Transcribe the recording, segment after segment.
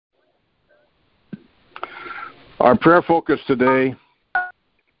Our prayer focus today,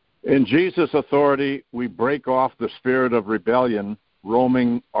 in Jesus' authority, we break off the spirit of rebellion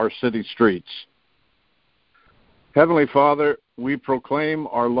roaming our city streets. Heavenly Father, we proclaim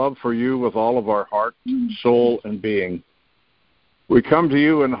our love for you with all of our heart, soul, and being. We come to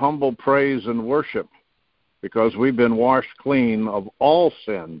you in humble praise and worship because we've been washed clean of all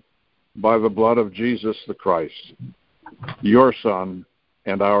sin by the blood of Jesus the Christ, your Son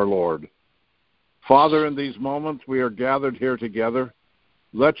and our Lord. Father, in these moments we are gathered here together.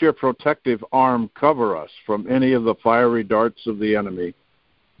 Let your protective arm cover us from any of the fiery darts of the enemy.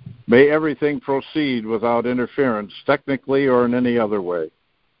 May everything proceed without interference, technically or in any other way.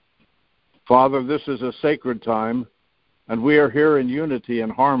 Father, this is a sacred time, and we are here in unity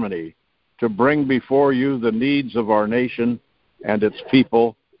and harmony to bring before you the needs of our nation and its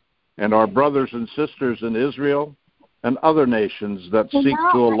people and our brothers and sisters in Israel and other nations that seek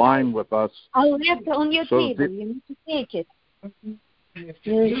to align with us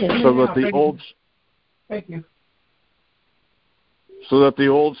so that the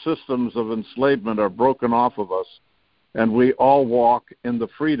old systems of enslavement are broken off of us and we all walk in the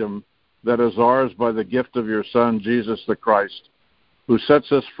freedom that is ours by the gift of your Son, Jesus the Christ, who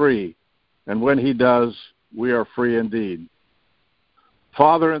sets us free, and when he does, we are free indeed.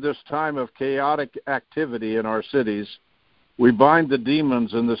 Father, in this time of chaotic activity in our cities, we bind the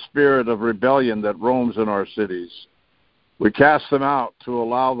demons and the spirit of rebellion that roams in our cities. We cast them out to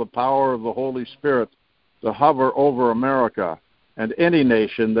allow the power of the Holy Spirit to hover over America and any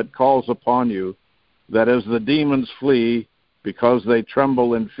nation that calls upon you, that as the demons flee because they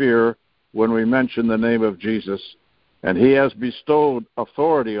tremble in fear when we mention the name of Jesus, and he has bestowed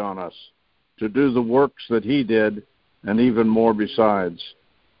authority on us to do the works that he did and even more besides.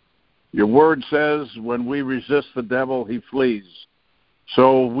 Your word says when we resist the devil, he flees.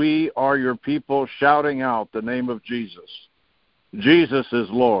 So we are your people shouting out the name of Jesus. Jesus is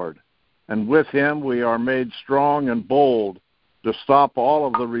Lord, and with him we are made strong and bold to stop all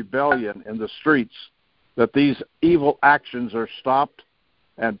of the rebellion in the streets, that these evil actions are stopped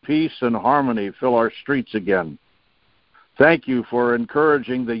and peace and harmony fill our streets again. Thank you for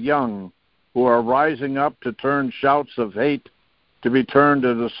encouraging the young who are rising up to turn shouts of hate to be turned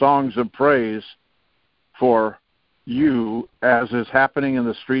into songs of praise for you, as is happening in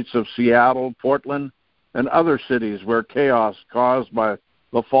the streets of Seattle, Portland, and other cities where chaos caused by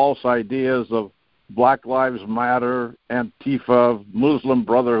the false ideas of Black Lives Matter, AntiFa, Muslim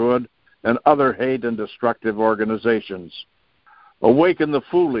Brotherhood, and other hate and destructive organizations. Awaken the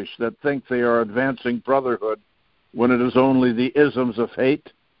foolish that think they are advancing brotherhood when it is only the isms of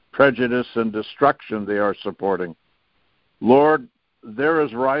hate, prejudice, and destruction they are supporting. Lord, there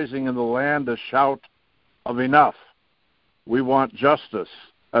is rising in the land a shout of enough. We want justice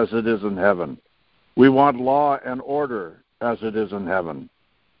as it is in heaven. We want law and order as it is in heaven.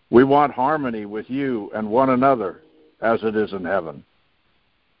 We want harmony with you and one another as it is in heaven.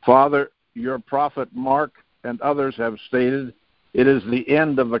 Father, your prophet Mark and others have stated it is the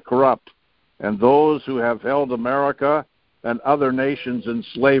end of the corrupt, and those who have held America and other nations in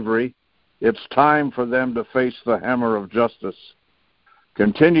slavery, it's time for them to face the hammer of justice.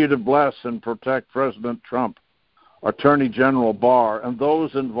 Continue to bless and protect President Trump, Attorney General Barr, and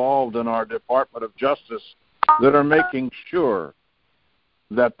those involved in our Department of Justice that are making sure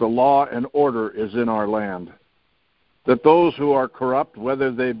that the law and order is in our land. That those who are corrupt,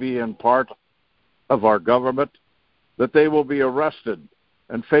 whether they be in part of our government, that they will be arrested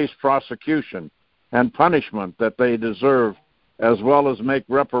and face prosecution and punishment that they deserve, as well as make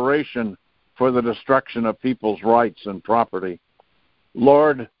reparation for the destruction of people's rights and property.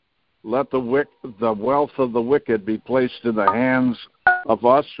 Lord, let the wealth of the wicked be placed in the hands of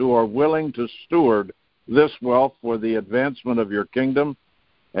us who are willing to steward this wealth for the advancement of your kingdom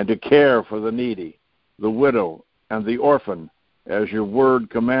and to care for the needy, the widow, and the orphan, as your word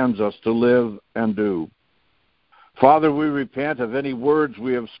commands us to live and do. Father, we repent of any words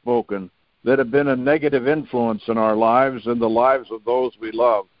we have spoken that have been a negative influence in our lives and the lives of those we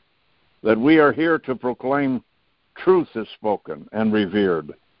love, that we are here to proclaim truth is spoken and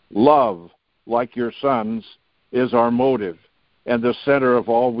revered. Love, like your Son's, is our motive and the center of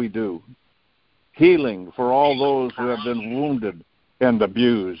all we do. Healing for all those who have been wounded and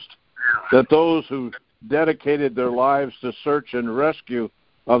abused, that those who dedicated their lives to search and rescue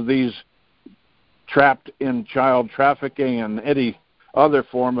of these trapped in child trafficking and any other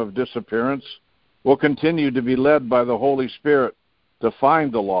form of disappearance will continue to be led by the Holy Spirit to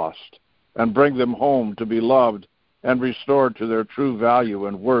find the lost and bring them home to be loved and restored to their true value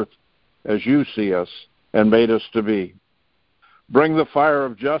and worth as you see us and made us to be. Bring the fire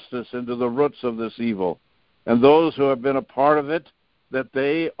of justice into the roots of this evil and those who have been a part of it, that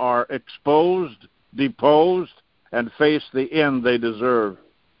they are exposed, deposed, and face the end they deserve.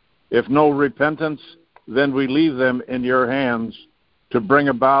 If no repentance, then we leave them in your hands to bring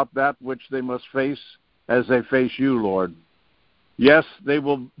about that which they must face as they face you, Lord. Yes, they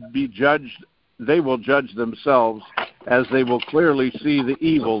will be judged. They will judge themselves, as they will clearly see the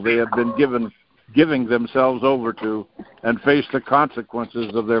evil they have been giving themselves over to, and face the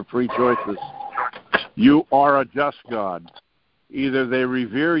consequences of their free choices. You are a just God. Either they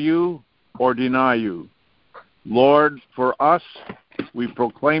revere you or deny you. Lord, for us, we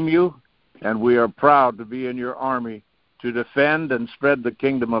proclaim you, and we are proud to be in your army to defend and spread the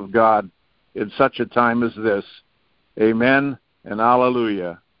kingdom of God in such a time as this. Amen and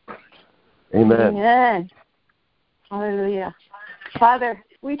hallelujah. Amen. Amen. Hallelujah. Father,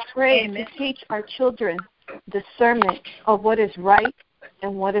 we pray to teach our children discernment of what is right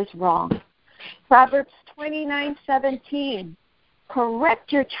and what is wrong. Proverbs 29:17.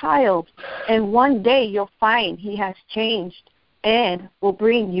 Correct your child, and one day you'll find he has changed and will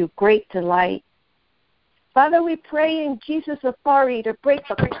bring you great delight. Father, we pray in Jesus' authority to break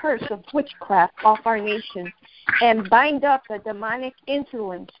the curse of witchcraft off our nation and bind up the demonic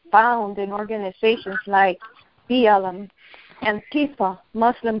influence found in organizations like BLM, AntiFa,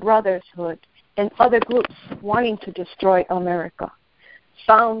 Muslim Brotherhood, and other groups wanting to destroy America.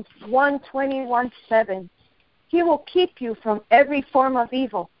 Psalms 121:7. He will keep you from every form of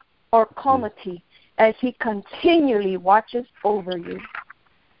evil or calamity as he continually watches over you.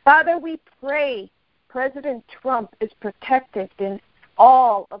 Father, we pray President Trump is protected in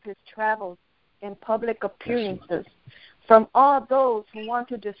all of his travels and public appearances from all those who want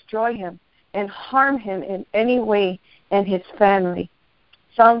to destroy him and harm him in any way and his family.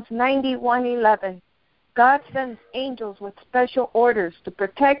 Psalms 91:11. God sends angels with special orders to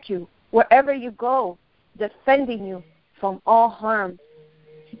protect you wherever you go, defending you from all harm.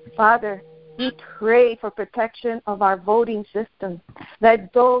 Father, we pray for protection of our voting system,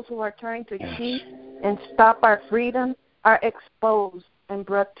 that those who are trying to cheat and stop our freedom are exposed and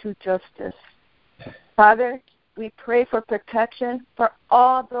brought to justice. Father, we pray for protection for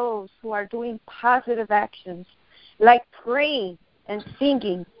all those who are doing positive actions, like praying and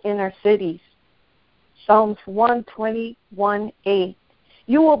singing in our cities. Psalms 121:8.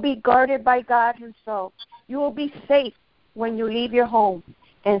 You will be guarded by God himself. You will be safe when you leave your home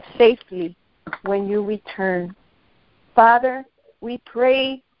and safely when you return. Father, we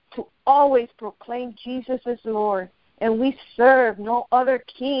pray to always proclaim Jesus as Lord, and we serve no other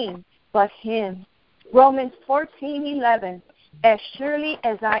king but him. Romans 14:11. As surely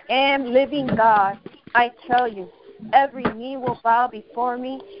as I am living God, I tell you, every knee will bow before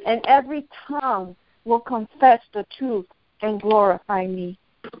me, and every tongue will confess the truth and glorify me.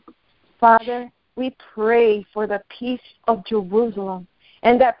 Father, we pray for the peace of Jerusalem,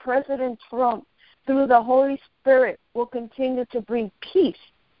 and that President Trump, through the Holy Spirit, will continue to bring peace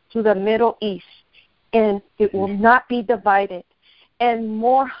to the Middle East, and it will not be divided, and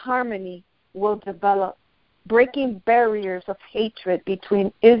more harmony will develop, breaking barriers of hatred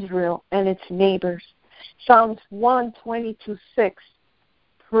between Israel and its neighbors. Psalms 122:6.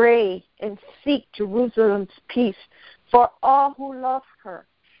 Pray and seek Jerusalem's peace, for all who love her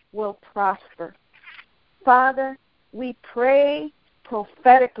will prosper. Father, we pray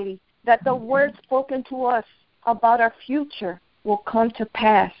prophetically that the word spoken to us about our future will come to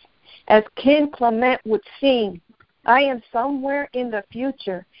pass. As King Clement would sing, I am somewhere in the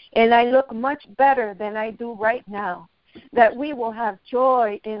future, and I look much better than I do right now, that we will have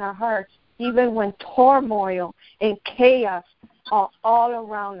joy in our hearts even when turmoil and chaos are all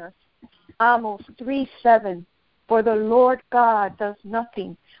around us. Amos 3:7. For the Lord God does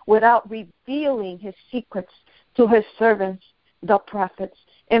nothing without revealing his secrets to his servants, the prophets.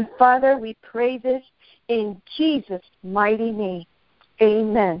 And Father, we pray this in Jesus' mighty name.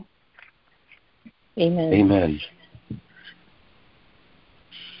 Amen. Amen. Amen.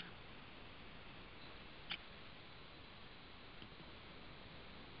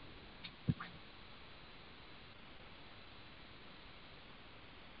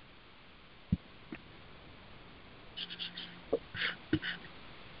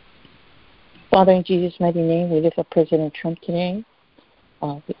 Father, in Jesus' mighty name, we lift up President Trump today.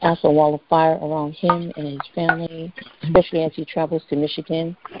 We ask a wall of fire around him and his family, especially as he travels to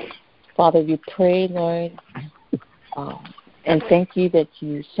Michigan. Father, we pray, Lord, and thank you that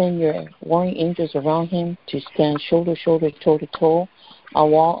you send your warring angels around him to stand shoulder to shoulder, toe to toe, a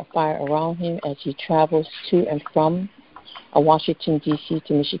wall of fire around him as he travels to and from Washington, D.C.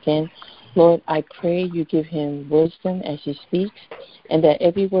 to Michigan. Lord, I pray you give him wisdom as he speaks, and that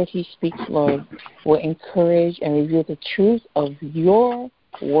every word he speaks, Lord, will encourage and reveal the truth of your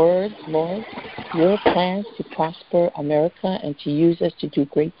word, Lord, your plans to prosper America and to use us to do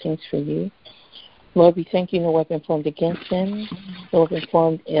great things for you. Lord, we thank you, no weapon formed against him, no weapon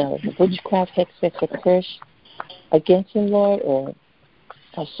formed witchcraft, hex, vex, or curse against him, Lord, or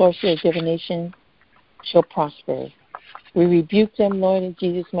sorcery or divination shall prosper. We rebuke them, Lord, in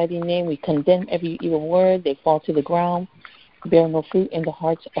Jesus' mighty name. We condemn every evil word. They fall to the ground, bear no fruit in the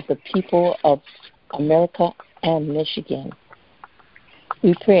hearts of the people of America and Michigan.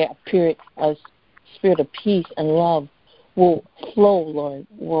 We pray a spirit of peace and love will flow, Lord,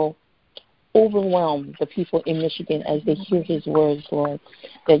 will overwhelm the people in Michigan as they hear his words, Lord,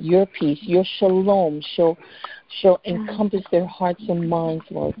 that your peace, your shalom shall encompass their hearts and minds,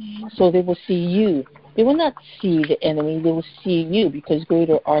 Lord, so they will see you. They will not see the enemy, they will see you, because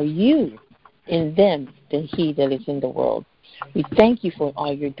greater are you in them than he that is in the world. We thank you for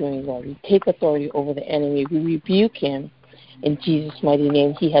all you're doing, Lord. We take authority over the enemy. We rebuke him in Jesus' mighty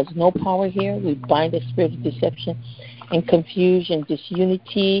name. He has no power here. We bind the spirit of deception and confusion,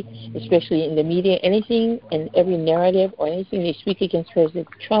 disunity, especially in the media, anything and every narrative or anything they speak against President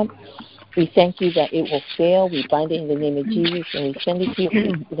Trump. We thank you that it will fail. We bind it in the name of Jesus, and we send it to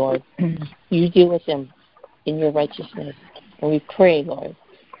you, Lord. You deal with him in your righteousness. And we pray, Lord,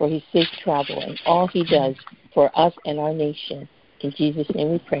 for his safe travel and all he does for us and our nation. In Jesus'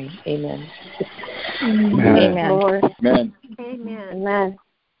 name we pray. Amen. Amen. Lord. Amen. Amen.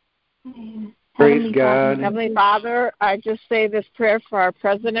 Amen. Praise God. Heavenly Father, I just say this prayer for our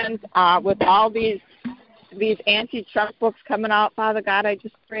president with all these anti-Trump books coming out, Father God. I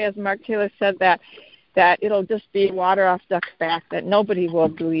just pray, as Mark Taylor said, that it'll just be water off duck's back, that nobody will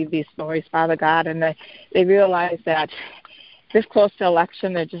believe these stories, Father God, and they realize that this close to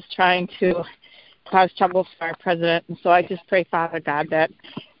election, they're just trying to cause trouble for our president. And so I just pray, Father God, that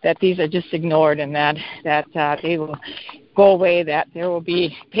these are just ignored and that they will go away, that there will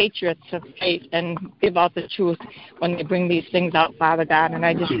be patriots of faith and give out the truth when they bring these things out, Father God. And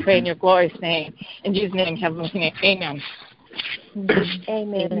I just pray in your glorious name, in Jesus' name, heavenly name, amen.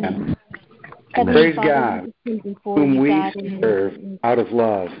 Amen. Praise God, whom we serve out of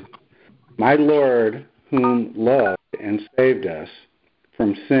love. My Lord, whom loved and saved us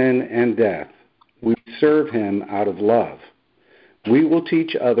from sin and death, we serve him out of love. We will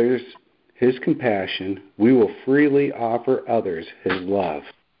teach others his compassion. We will freely offer others his love.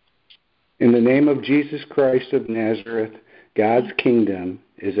 In the name of Jesus Christ of Nazareth, God's kingdom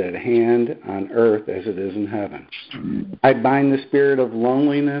is at hand on earth as it is in heaven. I bind the spirit of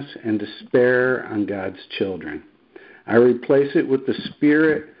loneliness and despair on God's children. I replace it with the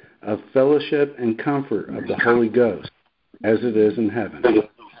spirit of fellowship and comfort of the Holy Ghost as it is in heaven.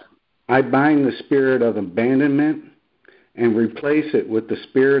 I bind the spirit of abandonment and replace it with the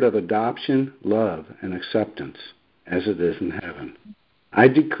spirit of adoption, love, and acceptance as it is in heaven. I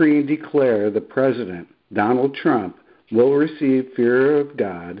decree and declare the President, Donald Trump, will receive fear of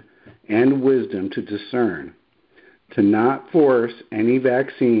God and wisdom to discern, to not force any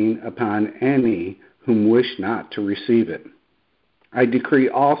vaccine upon any whom wish not to receive it. I decree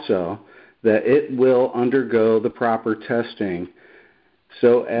also that it will undergo the proper testing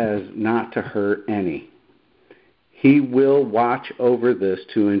so as not to hurt any. He will watch over this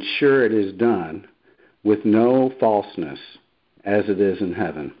to ensure it is done with no falseness, as it is in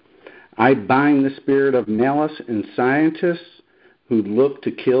heaven. I bind the spirit of malice in scientists who look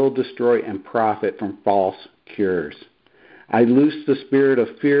to kill, destroy, and profit from false cures. I loose the spirit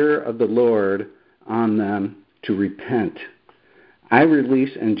of fear of the Lord on them to repent. I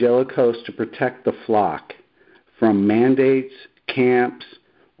release angelic hosts to protect the flock from mandates, camps,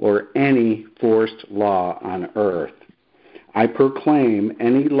 or any forced law on earth. I proclaim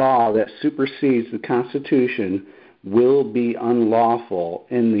any law that supersedes the Constitution will be unlawful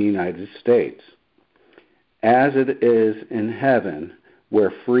in the United States, as it is in heaven,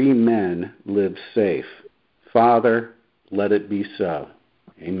 where free men live safe. Father, let it be so.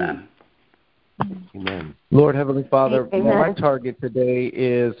 Amen. Amen. Lord, Heavenly Father, Amen. my target today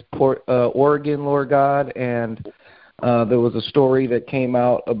is Oregon, Lord God, and there was a story that came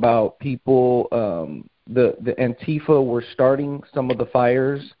out about people, the AntiFa were starting some of the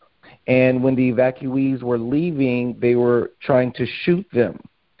fires, and when the evacuees were leaving, they were trying to shoot them.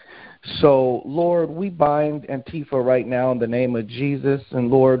 So, Lord, we bind AntiFa right now in the name of Jesus, and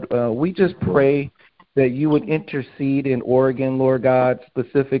Lord, we just pray that you would intercede in Oregon, Lord God,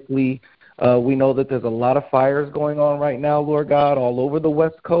 specifically. We know that there's a lot of fires going on right now, Lord God, all over the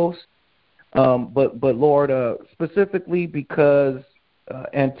West Coast. But Lord, specifically because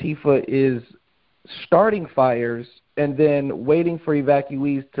Antifa is starting fires and then waiting for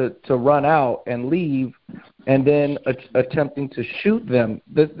evacuees to run out and leave, and then attempting to shoot them.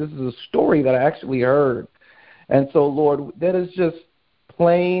 This is a story that I actually heard. And so, Lord, that is just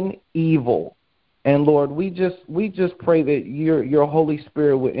plain evil. And, Lord, we just pray that your Holy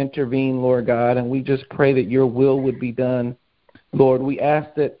Spirit would intervene, Lord God, and we just pray that your will would be done. Lord, we ask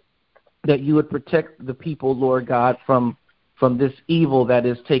that you would protect the people, Lord God, from this evil that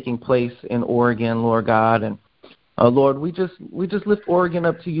is taking place in Oregon, Lord God. And Lord, we just lift Oregon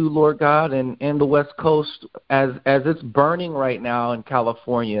up to you, Lord God, and the West Coast as it's burning right now in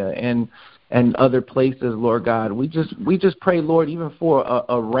California and other places, Lord God. We just pray, Lord, even for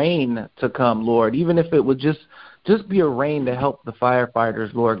a rain to come, Lord, even if it would just be a rain to help the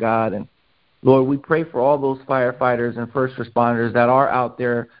firefighters, Lord God. And Lord, we pray for all those firefighters and first responders that are out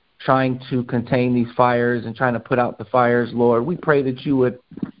there trying to contain these fires and trying to put out the fires, Lord. We pray that you would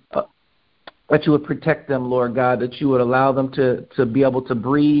protect them, Lord God, that you would allow them to be able to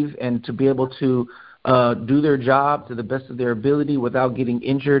breathe and to be able to do their job to the best of their ability without getting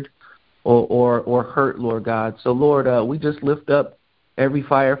injured or hurt, Lord God. So, Lord, we just lift up every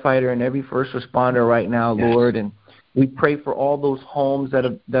firefighter and every first responder right now, yes, Lord, and we pray for all those homes that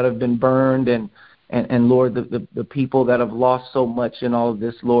have been burned and Lord, the people that have lost so much in all of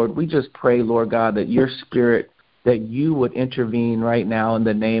this, Lord. We just pray, Lord God, that your Spirit, that you would intervene right now in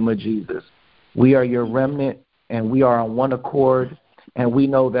the name of Jesus. We are your remnant, and we are on one accord, and we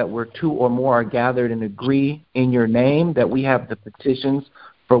know that where two or more are gathered and agree in your name, that we have the petitions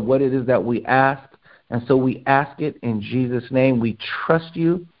for what it is that we ask. And so we ask it in Jesus' name. We trust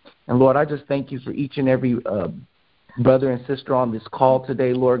you. And, Lord, I just thank you for each and every brother and sister on this call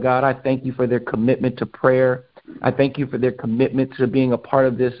today, Lord God. I thank you for their commitment to prayer. I thank you for their commitment to being a part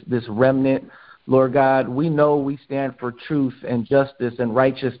of this remnant. Lord God, we know we stand for truth and justice and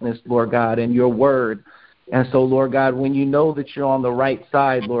righteousness, Lord God, and your word. And so, Lord God, when you know that you're on the right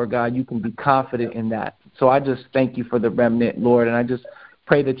side, Lord God, you can be confident in that. So I just thank you for the remnant, Lord, and I just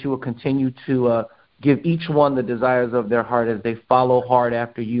pray that you will continue to give each one the desires of their heart as they follow hard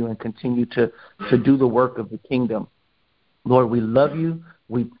after you and continue to do the work of the kingdom. Lord, we love you,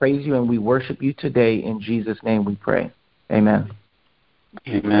 we praise you, and we worship you today. In Jesus' name we pray. Amen.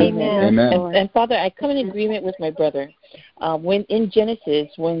 Amen. Amen. And Father, I come in agreement with my brother. When in Genesis,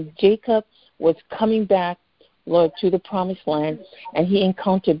 when Jacob was coming back, Lord, to the promised land, and he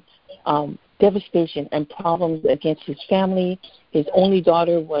encountered devastation and problems against his family, his only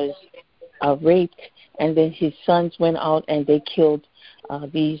daughter was raped, and then his sons went out and they killed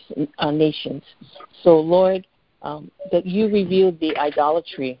these nations. So, Lord, that you revealed the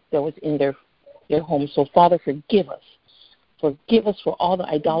idolatry that was in their home. So, Father, forgive us. Forgive us for all the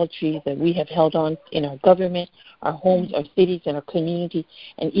idolatry that we have held on in our government, our homes, our cities, and our community,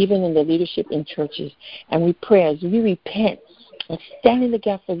 and even in the leadership in churches. And we pray as we repent and stand in the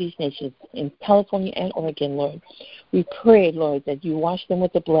gap for these nations in California and Oregon, Lord. We pray, Lord, that you wash them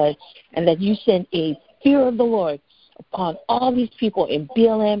with the blood and that you send a fear of the Lord upon all these people in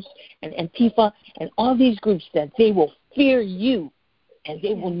BLM and Antifa and all these groups, that they will fear you and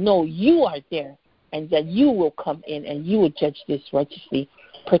they will know you are there, and that you will come in and you will judge this righteously.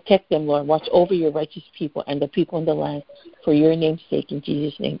 Protect them, Lord. Watch over your righteous people and the people in the land for your name's sake. In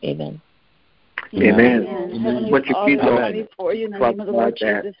Jesus' name, amen. Amen. Heavenly Father, come before you in the name of the Lord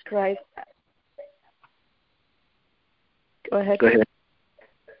Jesus Christ. Go ahead.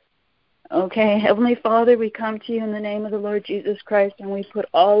 Okay, Heavenly Father, we come to you in the name of the Lord Jesus Christ, and we put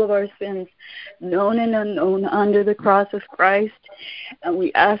all of our sins, known and unknown, under the cross of Christ, and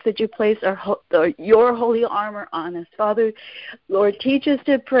we ask that you place your holy armor on us. Father, Lord, teach us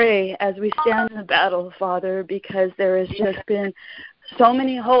to pray as we stand in the battle, Father, because there has just been so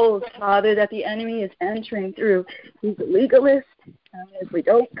many holes, Father, that the enemy is entering through. He's a legalist, and if we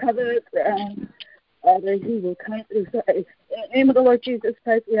don't cover the ground, Father, he will come through. In the name of the Lord Jesus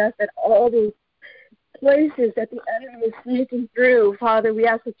Christ, we ask that all those places that the enemy is sneaking through, Father, we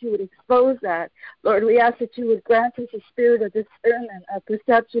ask that you would expose that. Lord, we ask that you would grant us a spirit of discernment, of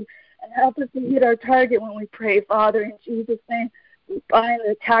perception, and help us to hit our target when we pray, Father. In Jesus' name, we bind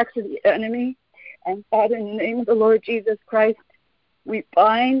the attacks of the enemy. And, Father, in the name of the Lord Jesus Christ, we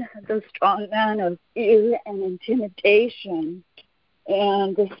bind the strong man of fear and intimidation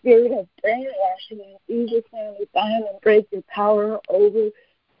and the spirit of brainwashing. In Jesus' name, we bind and break your power over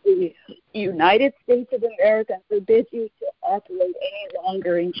the United States of America and forbid you to operate any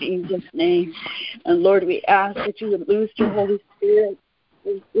longer in Jesus' name. And Lord, we ask that you would loose your Holy Spirit,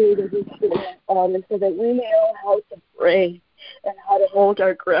 the Spirit of the Spirit, Father, so that we may know how to pray and how to hold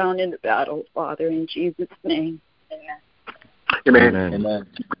our ground in the battle, Father, in Jesus' name. Amen. Amen. Amen.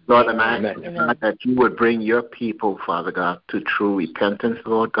 Lord, and I ask God that you would bring your people, Father God, to true repentance,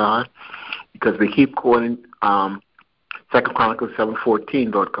 Lord God, because we keep quoting 2 Chronicles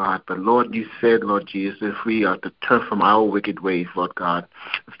 7:14, Lord God. But Lord, you said, Lord Jesus, if we are to turn from our wicked ways, Lord God,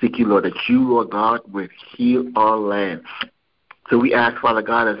 speak you, Lord, that you, Lord God, will heal our land. So we ask, Father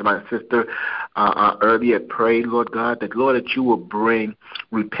God, as my sister earlier prayed, Lord God, that you will bring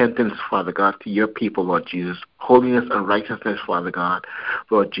repentance, Father God, to your people, Lord Jesus. Holiness and righteousness, Father God,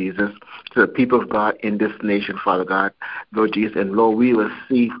 Lord Jesus, to the people of God in this nation, Father God, Lord Jesus. And Lord, we will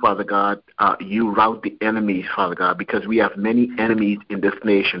see, Father God, you rout the enemies, Father God, because we have many enemies in this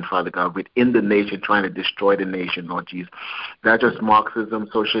nation, Father God, within the nation trying to destroy the nation, Lord Jesus. Not just Marxism,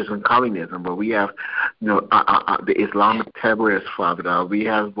 socialism, communism, but we have, the Islamic terrorists, Father God. We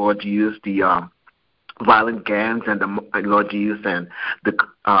have, Lord Jesus, the violent gangs and the Lord Jesus and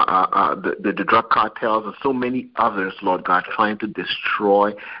the drug cartels and so many others, Lord God, trying to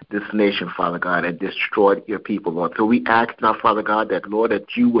destroy this nation, Father God, and destroy your people, Lord. So we ask now, Father God, that Lord,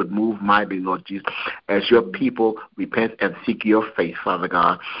 that you would move mightily, Lord Jesus, as your people repent and seek your face, Father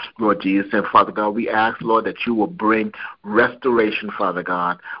God, Lord Jesus. And Father God, we ask, Lord, that you will bring restoration, Father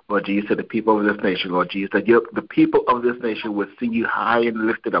God, Lord Jesus, to the people of this nation, Lord Jesus, that the people of this nation will see you high and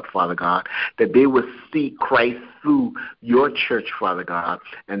lifted up, Father God, that they will see Christ through your church, Father God,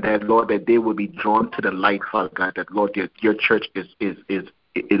 and that, Lord, that they will be drawn to the light, Father God, that, Lord, your church is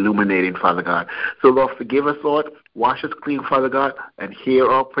illuminating, Father God. So, Lord, forgive us, Lord. Wash us clean, Father God, and hear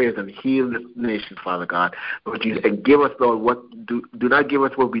our prayers and heal this nation, Father God, Lord Jesus, and give us, Lord, do not give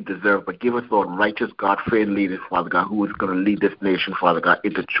us what we deserve, but give us, Lord, righteous, God-fearing leaders, Father God, who is going to lead this nation, Father God,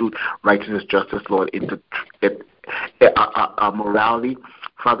 into truth, righteousness, justice, Lord, into morality,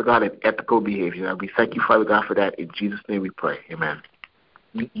 Father God, and ethical behavior. And we thank you, Father God, for that. In Jesus' name we pray. Amen.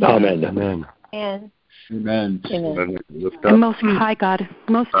 Amen. Amen. Amen. And most high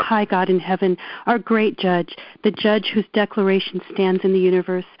God in heaven, our great judge, the judge whose declaration stands in the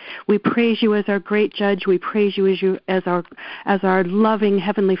universe. We praise you as our great judge. We praise you as our loving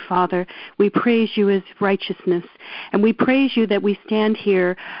heavenly Father. We praise you as righteousness. And we praise you that we stand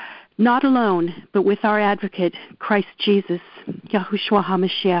here not alone, but with our advocate, Christ Jesus, Yahushua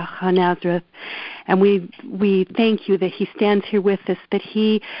HaMashiach HaNazareth. And we thank you that he stands here with us, that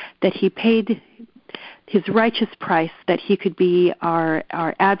he paid his righteous price, that he could be our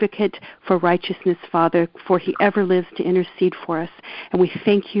advocate for righteousness, Father, for he ever lives to intercede for us. And we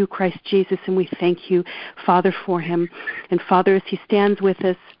thank you, Christ Jesus, and we thank you, Father, for him. And Father, as he stands with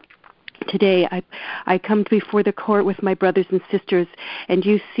us today, I come before the court with my brothers and sisters, and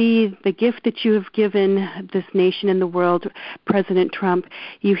you see the gift that you have given this nation and the world, President Trump.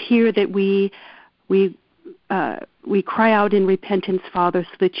 You hear that we cry out in repentance, Father,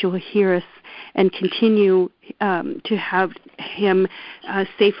 so that you'll hear us and continue to have him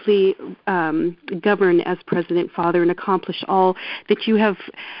safely govern as President, Father, and accomplish all that you have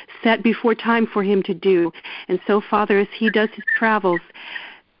set before time for him to do. And so, Father, as he does his travels,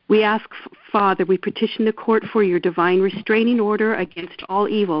 we ask, Father, we petition the court for your divine restraining order against all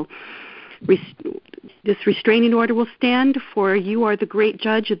evil. This restraining order will stand, for you are the great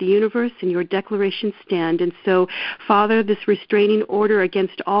judge of the universe, and your declarations stand. And so, Father, this restraining order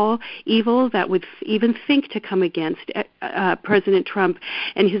against all evil that would even think to come against President Trump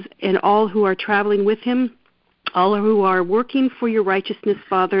and all who are traveling with him, all who are working for your righteousness,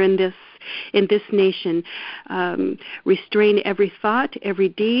 Father, in this nation. Restrain every thought, every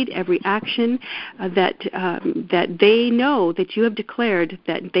deed, every action that they know that you have declared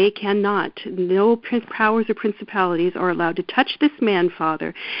that they cannot. No powers or principalities are allowed to touch this man,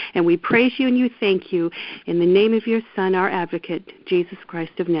 Father. And we praise you and you thank you in the name of your Son, our advocate, Jesus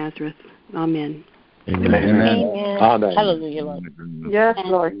Christ of Nazareth. Amen. Amen. Amen. Hallelujah, Lord. Yes,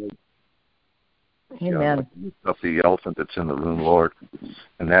 Lord. Amen. Of the elephant that's in the room, Lord,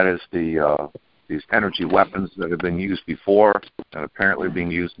 and that is these energy weapons that have been used before and apparently being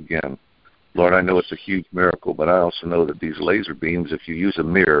used again. Lord, I know it's a huge miracle, but I also know that these laser beams, if you use a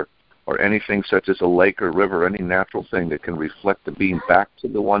mirror or anything such as a lake or river, any natural thing that can reflect the beam back to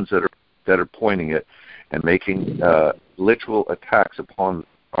the ones that are pointing it and making literal attacks upon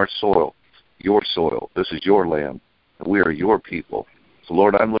our soil, your soil. This is your land, and we are your people. So,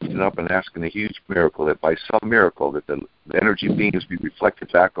 Lord, I'm lifting up and asking a huge miracle, that by some miracle that the energy beams be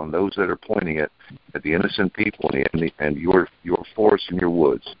reflected back on those that are pointing it at the innocent people and your forests and your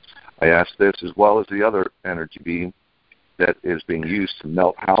woods. I ask this as well as the other energy beam that is being used to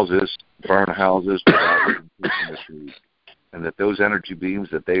melt houses, burn houses, without increasing the trees. And that those energy beams,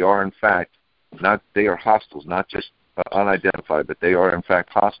 that they are in fact they are hostiles, not just unidentified, but they are in fact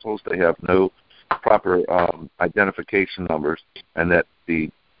hostiles. They have no proper identification numbers, and that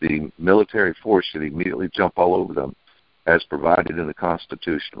the military force should immediately jump all over them as provided in the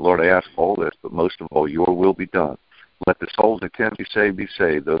Constitution. Lord, I ask all this, but most of all, your will be done. Let the souls that can be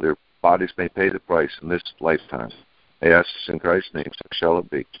saved, though their bodies may pay the price in this lifetime. I ask this in Christ's name, so shall it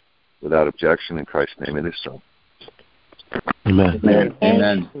be. Without objection, in Christ's name, it is so. Amen. Amen.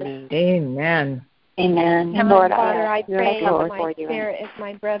 Amen. Amen. Amen. Lord, Father, I pray Lord, my spirit, as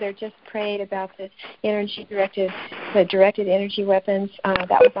my brother just prayed about the directed energy weapons. That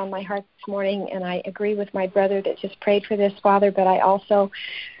was on my heart this morning, and I agree with my brother that just prayed for this, Father. But I also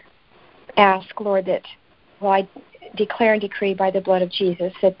ask, Lord, that I declare and decree by the blood of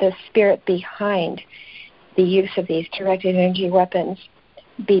Jesus that the spirit behind the use of these directed energy weapons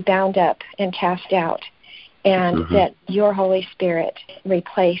be bound up and cast out, and that your Holy Spirit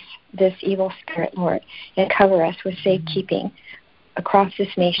replace this evil spirit, Lord, and cover us with safekeeping across this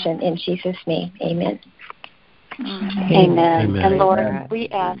nation in Jesus' name. Amen. Amen. And Lord, we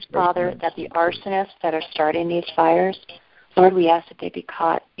ask, Father, that the arsonists that are starting these fires, Lord, we ask that they be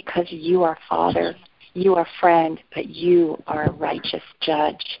caught, because you are Father, you are friend, but you are a righteous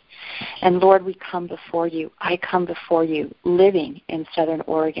judge. And Lord, we come before you. I come before you, living in Southern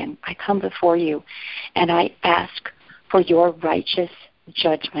Oregon. I come before you, and I ask for your righteous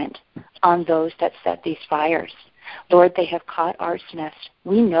judgment on those that set these fires. Lord, they have caught arsonists.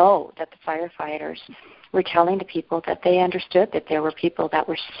 We know that the firefighters were telling the people that they understood that there were people that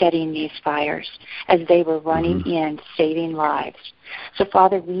were setting these fires as they were running in, saving lives. So,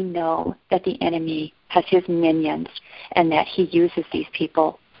 Father, we know that the enemy has his minions and that he uses these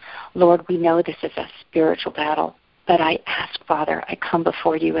people. Lord, we know this is a spiritual battle, but I ask, Father, I come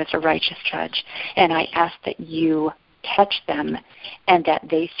before you as a righteous judge, and I ask that you catch them and that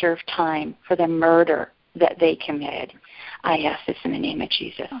they serve time for the murder that they committed. I ask this in the name of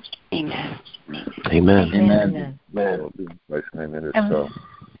Jesus. Amen. Amen. Amen.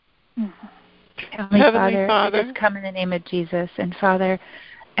 Heavenly Father, we just come in the name of Jesus. And Father,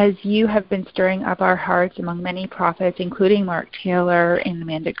 as you have been stirring up our hearts among many prophets, including Mark Taylor and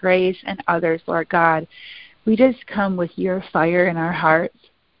Amanda Grace and others, Lord God, we just come with your fire in our hearts.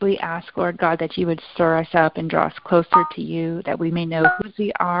 We ask, Lord God, that you would stir us up and draw us closer to you, that we may know whose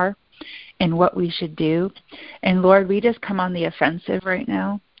we are and what we should do. And Lord, we just come on the offensive right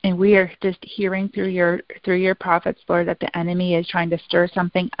now, and we are just hearing through your prophets, Lord, that the enemy is trying to stir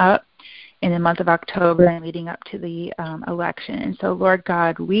something up in the month of October and leading up to the election. And so, Lord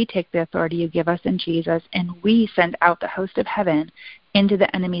God, we take the authority you give us in Jesus, and we send out the host of heaven into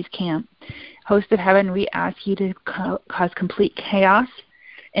the enemy's camp. Host of heaven, we ask you to cause complete chaos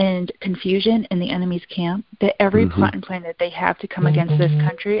and confusion in the enemy's camp, that every plot and plan that they have to come against this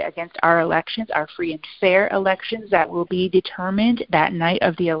country, against our elections, our free and fair elections that will be determined that night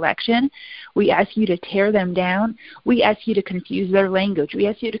of the election, we ask you to tear them down. We ask you to confuse their language. We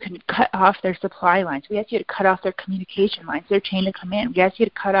ask you to cut off their supply lines. We ask you to cut off their communication lines, their chain of command. We ask you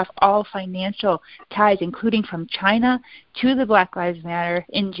to cut off all financial ties, including from China to the Black Lives Matter,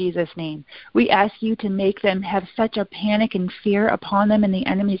 in Jesus' name. We ask you to make them have such a panic and fear upon them in the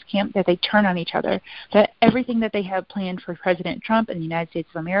enemy's camp that they turn on each other, that everything that they have planned for President Trump and the United States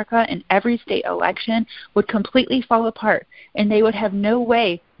of America and every state election would completely fall apart, and they would have no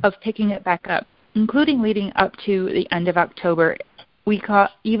way of picking it back up, including leading up to the end of October. We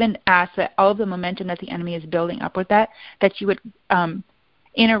even ask that all of the momentum that the enemy is building up with that you would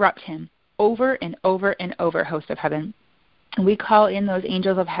interrupt him over and over and over, host of heaven. And we call in those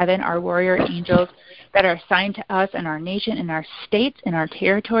angels of heaven, our warrior angels that are assigned to us and our nation and our states and our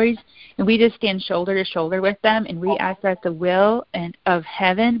territories. And we just stand shoulder to shoulder with them, and we ask that the will of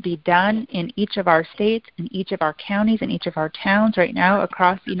heaven be done in each of our states, in each of our counties, in each of our towns right now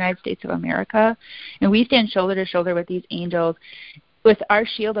across the United States of America. And we stand shoulder to shoulder with these angels with our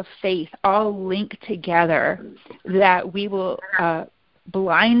shield of faith all linked together, that we will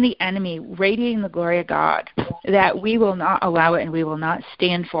blind the enemy, radiating the glory of God, that we will not allow it and we will not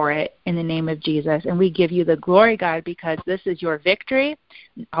stand for it in the name of Jesus. And we give you the glory, God, because this is your victory.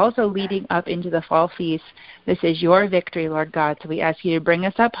 Also leading up into the fall feast, this is your victory, Lord God. So we ask you to bring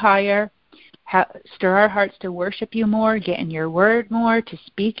us up higher, stir our hearts to worship you more, get in your word more, to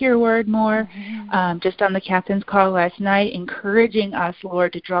speak your word more. Just on the captain's call last night, encouraging us,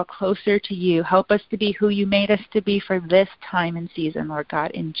 Lord, to draw closer to you. Help us to be who you made us to be for this time and season, Lord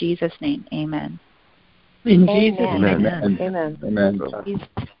God. In Jesus' name, amen. In Jesus' name, Amen. amen. Amen.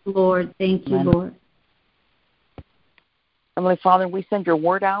 Lord, thank you, Lord. Heavenly Father, we send your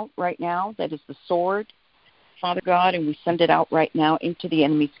word out right now. That is the sword, Father God, and we send it out right now into the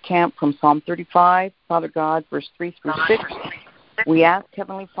enemy's camp from Psalm 35, Father God, verse 3 through 6. We ask,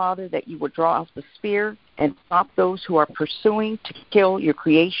 Heavenly Father, that you would draw out the spear and stop those who are pursuing to kill your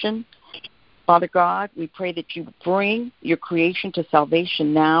creation. Father God, we pray that you bring your creation to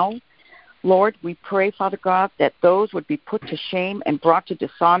salvation now. Lord, we pray, Father God, that those would be put to shame and brought to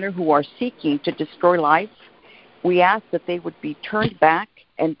dishonor who are seeking to destroy life. We ask that they would be turned back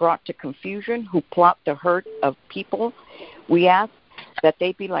and brought to confusion who plot the hurt of people. We ask that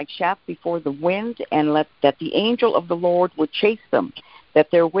they be like chaff before the wind, and that the angel of the Lord would chase them, that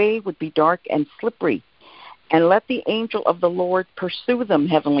their way would be dark and slippery. And let the angel of the Lord pursue them,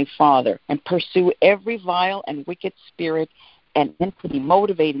 Heavenly Father, and pursue every vile and wicked spirit and entity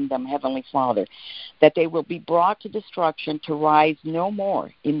motivating them, Heavenly Father, that they will be brought to destruction to rise no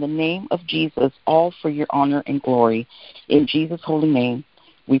more. In the name of Jesus, all for your honor and glory. In Jesus' holy name,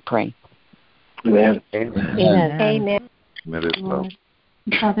 we pray. Amen. Amen. Amen. Amen.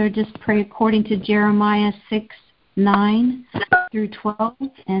 Father, just pray according to Jeremiah 6:9 through 12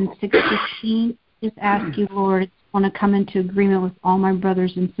 and 6:15. Just ask you, Lord, I want to come into agreement with all my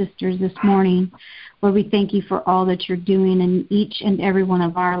brothers and sisters this morning. Lord, we thank you for all that you're doing in each and every one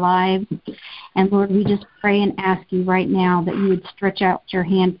of our lives. And Lord, we just pray and ask you right now that you would stretch out your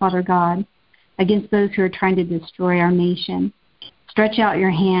hand, Father God, against those who are trying to destroy our nation. Stretch out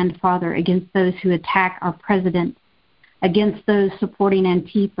your hand, Father, against those who attack our president, against those supporting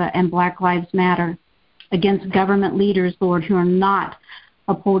Antifa and Black Lives Matter, against government leaders, Lord, who are not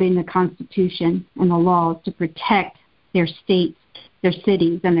upholding the Constitution and the laws to protect their states, their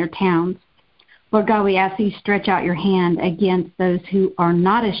cities, and their towns. Lord God, we ask you stretch out your hand against those who are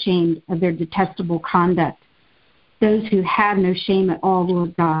not ashamed of their detestable conduct, those who have no shame at all,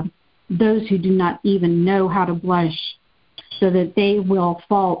 Lord God, those who do not even know how to blush, so that they will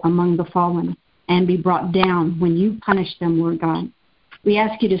fall among the fallen and be brought down when you punish them, Lord God. We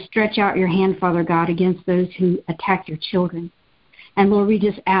ask you to stretch out your hand, Father God, against those who attack your children. And Lord, we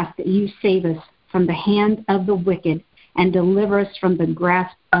just ask that you save us from the hand of the wicked and deliver us from the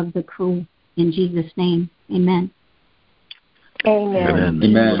grasp of the cruel. In Jesus' name, amen. Amen.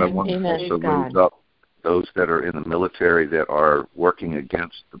 Amen. I want to also raise up those that are in the military that are working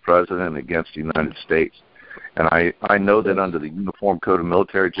against the president and against the United States. And I know that under the Uniform Code of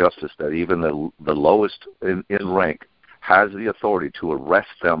Military Justice that even the lowest in rank has the authority to arrest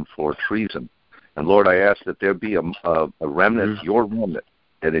them for treason. And Lord, I ask that there be a remnant, your remnant,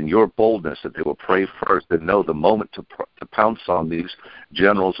 and in your boldness that they will pray first and know the moment to pounce on these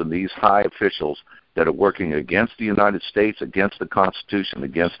generals and these high officials that are working against the United States, against the Constitution,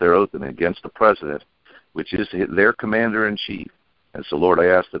 against their oath, and against the president, which is their commander-in-chief. And so, Lord, I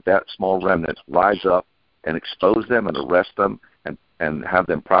ask that small remnant rise up and expose them and arrest them and have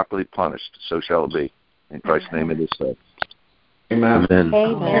them properly punished. So shall it be. In Christ's name it is so. Amen.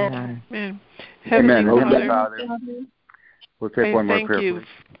 Amen. Amen. Heavenly Father, We'll take one more prayer, thank you. please.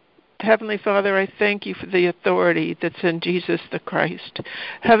 Heavenly Father, I thank you for the authority that's in Jesus the Christ.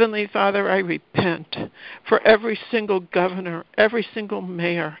 Heavenly Father, I repent for every single governor, every single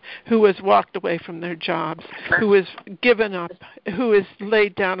mayor who has walked away from their jobs, who has given up, who has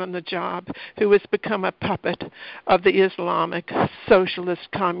laid down on the job, who has become a puppet of the Islamic, socialist,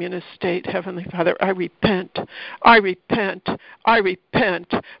 communist state. Heavenly Father, I repent. I repent. I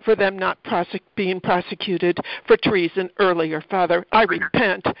repent for them not being prosecuted for treason earlier, Father. I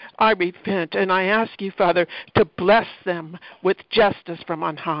repent. I repent, and I ask you, Father, to bless them with justice from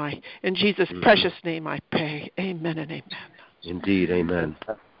on high. In Jesus' precious name I pray. Amen and amen. Indeed, amen.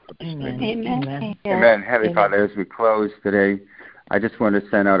 Amen. Amen. Amen. Heavenly Father, as we close today, I just want to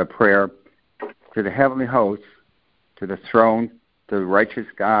send out a prayer to the heavenly host, to the throne, to the righteous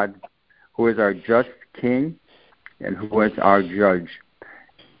God, who is our just King and who is our judge.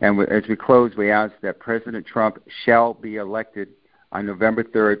 And as we close, we ask that President Trump shall be elected on November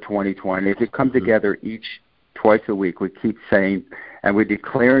 3rd, 2020. As we come together twice a week, we keep saying, and we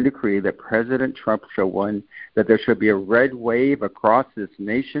declare and decree that President Trump shall win, that there shall be a red wave across this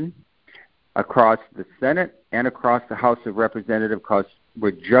nation, across the Senate, and across the House of Representatives, because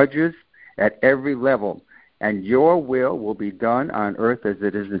we're judges at every level. And your will be done on earth as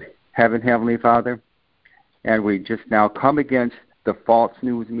it is in heaven, Heavenly Father. And we just now come against the false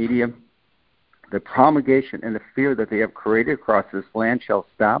news media. The promulgation and the fear that they have created across this land shall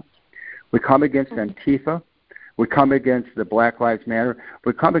stop. We come against Antifa. We come against the Black Lives Matter.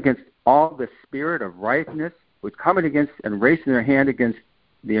 We come against all the spirit of rightness. We come against and raising their hand against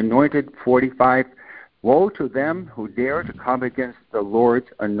the anointed 45. Woe to them who dare to come against the Lord's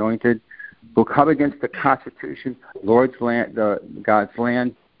anointed, who come against the Constitution, Lord's land, God's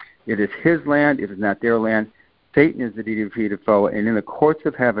land. It is his land. It is not their land. Satan is the defeated foe, and in the courts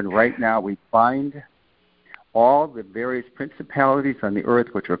of heaven right now we bind all the various principalities on the earth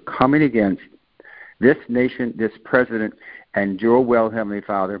which are coming against this nation, this president, and your will, Heavenly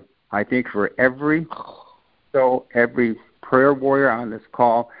Father. I think for every prayer warrior on this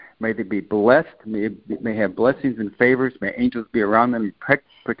call, may they be blessed, may have blessings and favors, may angels be around them,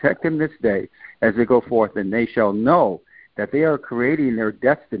 protect them this day as they go forth, and they shall know that they are creating their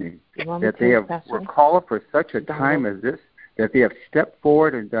destiny, that they were called for such a time as this, that they have stepped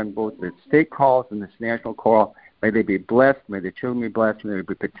forward and done both the state calls and this national call. May they be blessed, may the children be blessed, may they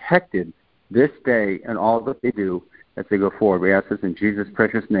be protected this day and all that they do as they go forward. We ask this in Jesus'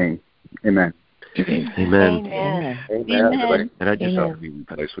 precious name. Amen. Amen. Amen. Amen. And I just have to be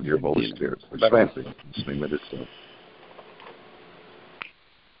replaced with your Holy Spirit.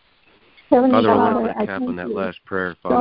 Father, I want to put a cap on that last prayer. Father,